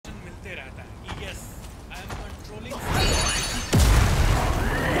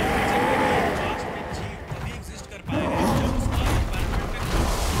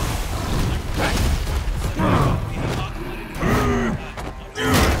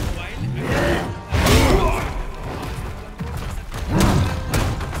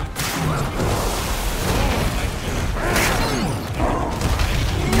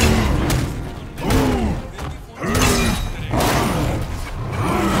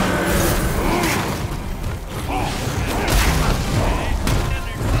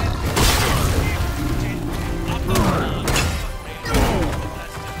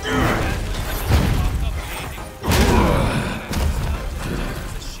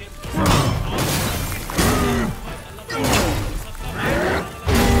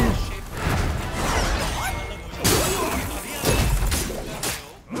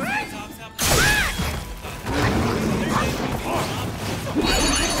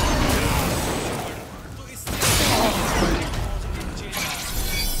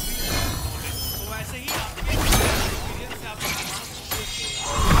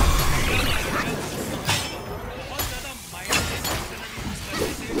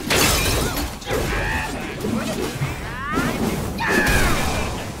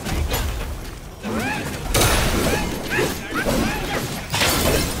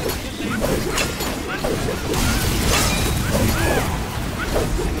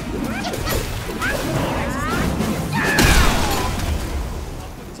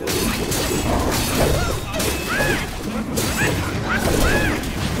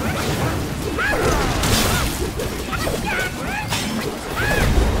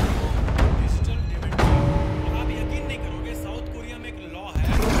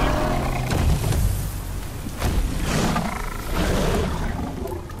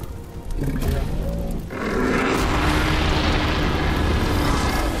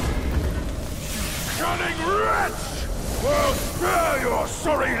cunning wretch! Well, spare your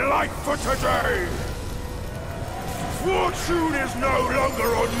sorry life for today! Fortune is no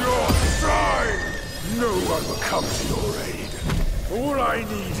longer on your side! No one will come to your aid. All I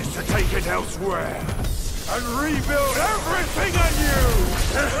need is to take it elsewhere and rebuild everything anew!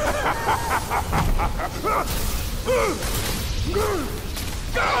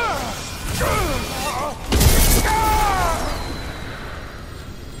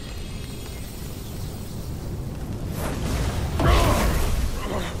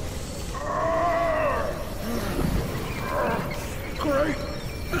 Great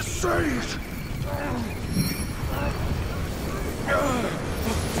sage!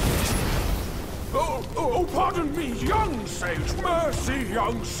 Oh, pardon me, young sage. Mercy,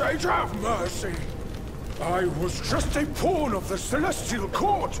 young sage, have mercy. I was just a pawn of the Celestial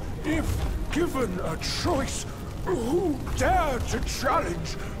Court. If given a choice, who dared to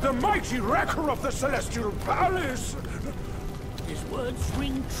challenge the mighty wrecker of the Celestial Palace? His words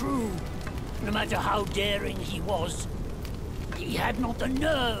ring true. No matter how daring he was, he had not the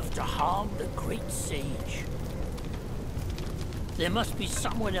nerve to harm the great sage. There must be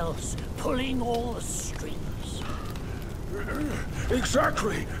someone else pulling all the strings.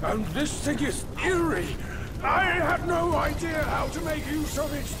 Exactly, and this thing is eerie. I had no idea how to make use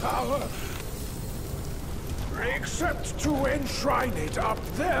of its power. Except to enshrine it up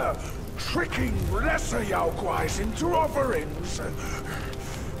there, tricking lesser Yao Guais into offerings.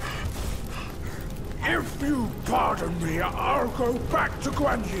 If you pardon me, I'll go back to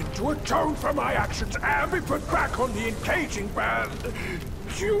Guanyin to atone for my actions and be put back on the encaging band.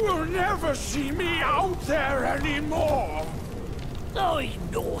 You will never see me out there anymore. Oh,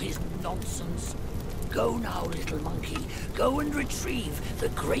 ignore his nonsense. Go now, little monkey. Go and retrieve the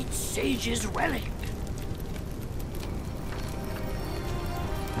great sage's relic.